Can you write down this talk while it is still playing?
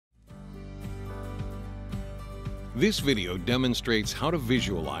This video demonstrates how to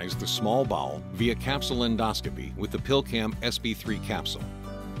visualize the small bowel via capsule endoscopy with the pillcam sb3 capsule.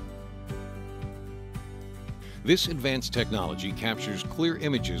 This advanced technology captures clear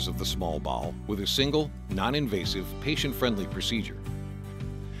images of the small bowel with a single, non-invasive, patient-friendly procedure.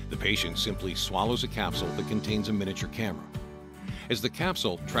 The patient simply swallows a capsule that contains a miniature camera. As the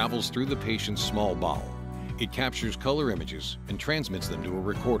capsule travels through the patient's small bowel, it captures color images and transmits them to a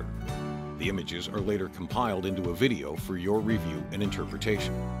recorder. The images are later compiled into a video for your review and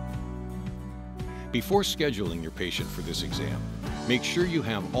interpretation. Before scheduling your patient for this exam, make sure you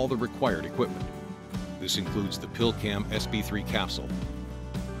have all the required equipment. This includes the pillcam sb3 capsule,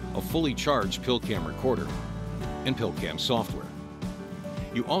 a fully charged pillcam recorder, and pillcam software.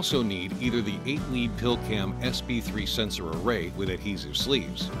 You also need either the 8-lead pillcam sb3 sensor array with adhesive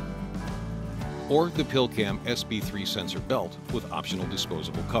sleeves, or the pillcam sb3 sensor belt with optional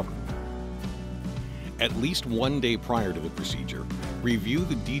disposable cover. At least 1 day prior to the procedure, review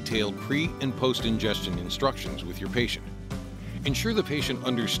the detailed pre- and post-ingestion instructions with your patient. Ensure the patient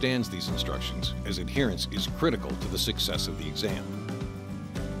understands these instructions, as adherence is critical to the success of the exam.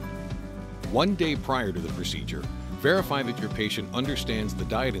 1 day prior to the procedure, verify that your patient understands the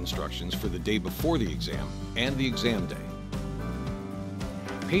diet instructions for the day before the exam and the exam day.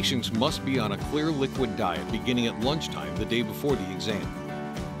 Patients must be on a clear liquid diet beginning at lunchtime the day before the exam.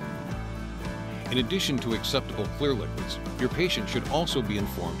 In addition to acceptable clear liquids, your patient should also be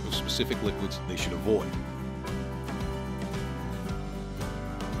informed of specific liquids they should avoid.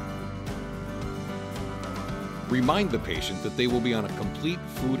 Remind the patient that they will be on a complete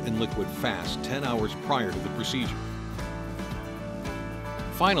food and liquid fast 10 hours prior to the procedure.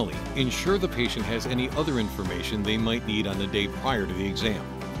 Finally, ensure the patient has any other information they might need on the day prior to the exam.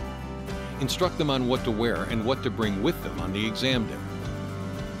 Instruct them on what to wear and what to bring with them on the exam day.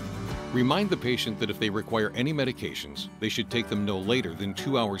 Remind the patient that if they require any medications, they should take them no later than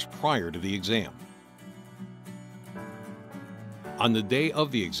 2 hours prior to the exam. On the day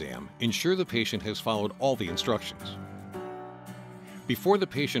of the exam, ensure the patient has followed all the instructions. Before the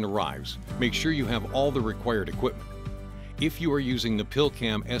patient arrives, make sure you have all the required equipment. If you are using the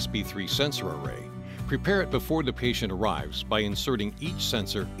pillcam sb3 sensor array, prepare it before the patient arrives by inserting each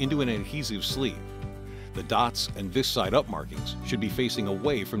sensor into an adhesive sleeve. The dots and this side up markings should be facing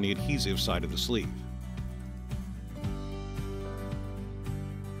away from the adhesive side of the sleeve.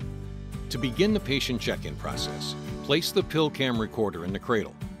 To begin the patient check-in process, place the pillcam recorder in the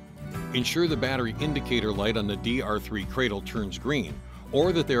cradle. Ensure the battery indicator light on the DR3 cradle turns green,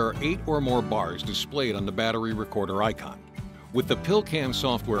 or that there are 8 or more bars displayed on the battery recorder icon. With the pillcam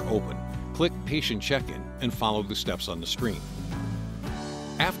software open, click Patient Check-in and follow the steps on the screen.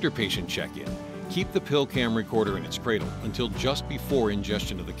 After patient check-in, keep the pillcam recorder in its cradle until just before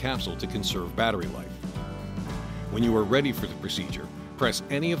ingestion of the capsule to conserve battery life. When you are ready for the procedure, press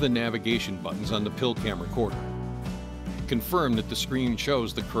any of the navigation buttons on the pillcam recorder. Confirm that the screen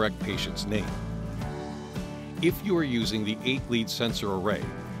shows the correct patient's name. If you are using the 8-lead sensor array,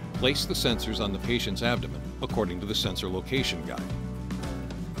 place the sensors on the patient's abdomen according to the sensor location guide.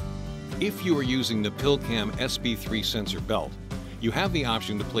 If you are using the pillcam sb3 sensor belt, you have the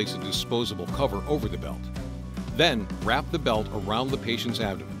option to place a disposable cover over the belt. Then, wrap the belt around the patient's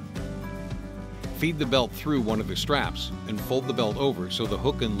abdomen. Feed the belt through one of the straps and fold the belt over so the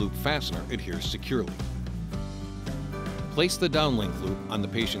hook and loop fastener adheres securely. Place the downlink loop on the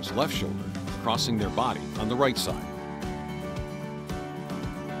patient's left shoulder, crossing their body on the right side.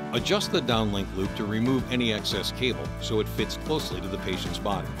 Adjust the downlink loop to remove any excess cable so it fits closely to the patient's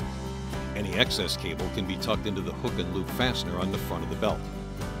body. Any excess cable can be tucked into the hook and loop fastener on the front of the belt.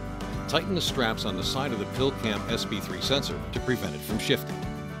 Tighten the straps on the side of the pillcam sb3 sensor to prevent it from shifting.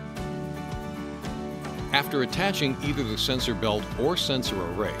 After attaching either the sensor belt or sensor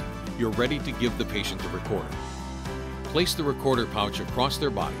array, you're ready to give the patient the recorder. Place the recorder pouch across their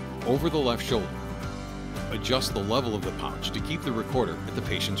body, over the left shoulder. Adjust the level of the pouch to keep the recorder at the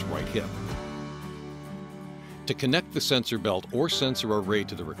patient's right hip. To connect the sensor belt or sensor array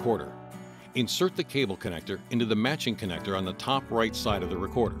to the recorder, insert the cable connector into the matching connector on the top right side of the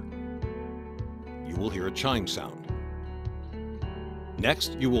recorder. You will hear a chime sound.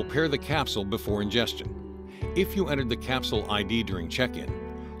 Next, you will pair the capsule before ingestion. If you entered the capsule ID during check-in,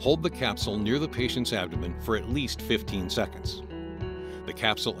 hold the capsule near the patient's abdomen for at least 15 seconds. The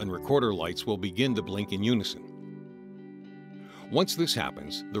capsule and recorder lights will begin to blink in unison. Once this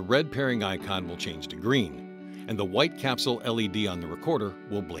happens, the red pairing icon will change to green, and the white capsule LED on the recorder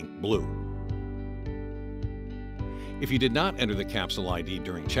will blink blue. If you did not enter the capsule ID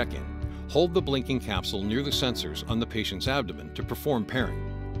during check-in, hold the blinking capsule near the sensors on the patient's abdomen to perform pairing.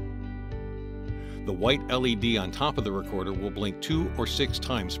 The white LED on top of the recorder will blink 2 or 6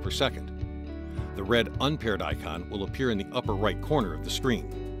 times per second. The red unpaired icon will appear in the upper right corner of the screen.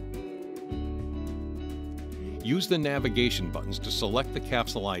 Use the navigation buttons to select the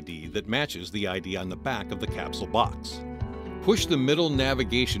capsule ID that matches the ID on the back of the capsule box. Push the middle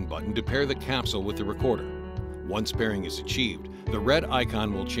navigation button to pair the capsule with the recorder. Once pairing is achieved, the red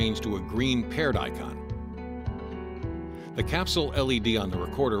icon will change to a green paired icon. The capsule LED on the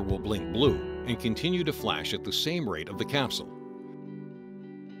recorder will blink blue and continue to flash at the same rate of the capsule.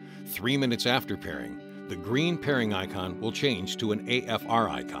 3 minutes after pairing, the green pairing icon will change to an AFR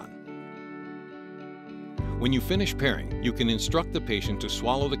icon. When you finish pairing, you can instruct the patient to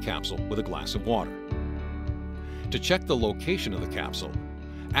swallow the capsule with a glass of water. To check the location of the capsule,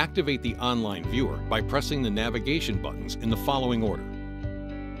 activate the online viewer by pressing the navigation buttons in the following order: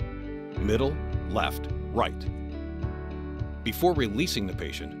 middle, left, right. Before releasing the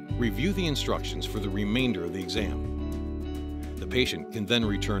patient, review the instructions for the remainder of the exam. The patient can then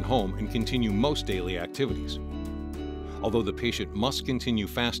return home and continue most daily activities, although the patient must continue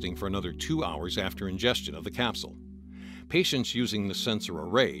fasting for another 2 hours after ingestion of the capsule. Patients using the sensor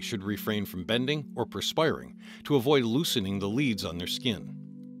array should refrain from bending or perspiring to avoid loosening the leads on their skin.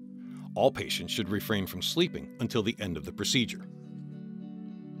 All patients should refrain from sleeping until the end of the procedure.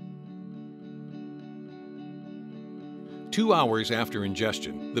 2 hours after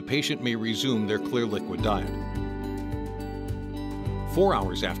ingestion, the patient may resume their clear liquid diet. 4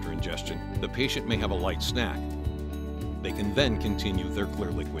 hours after ingestion, the patient may have a light snack. They can then continue their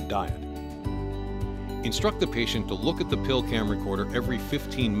clear liquid diet. Instruct the patient to look at the pillcam recorder every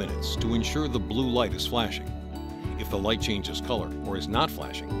 15 minutes to ensure the blue light is flashing. If the light changes color or is not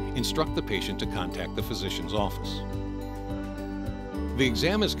flashing, instruct the patient to contact the physician's office. The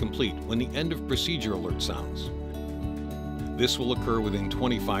exam is complete when the end of procedure alert sounds. This will occur within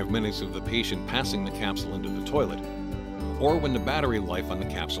 25 minutes of the patient passing the capsule into the toilet, or when the battery life on the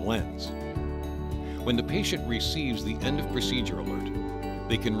capsule ends. When the patient receives the end of procedure alert,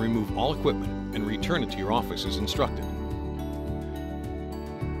 they can remove all equipment and return it to your office as instructed.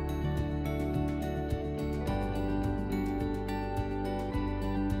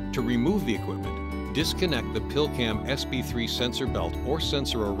 To remove the equipment, disconnect the pillcam sb3 sensor belt or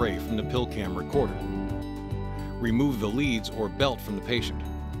sensor array from the pillcam recorder. Remove the leads or belt from the patient.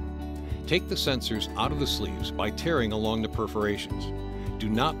 Take the sensors out of the sleeves by tearing along the perforations. Do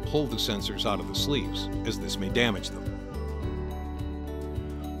not pull the sensors out of the sleeves, as this may damage them.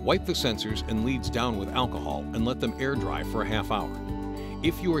 Wipe the sensors and leads down with alcohol and let them air dry for a half hour.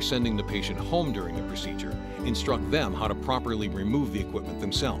 If you are sending the patient home during the procedure, instruct them how to properly remove the equipment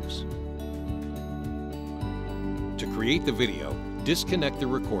themselves. To create the video, disconnect the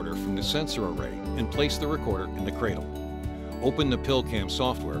recorder from the sensor array and place the recorder in the cradle. Open the pillcam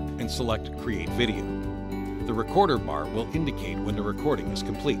software and select Create Video. The recorder bar will indicate when the recording is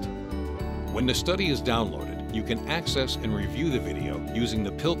complete. When the study is downloaded, you can access and review the video using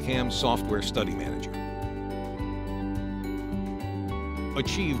the pillcam software study manager.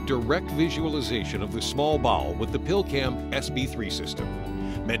 Achieve direct visualization of the small bowel with the pillcam sb3 system.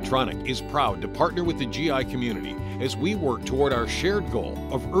 Medtronic is proud to partner with the GI community as we work toward our shared goal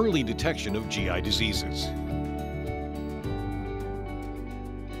of early detection of GI diseases.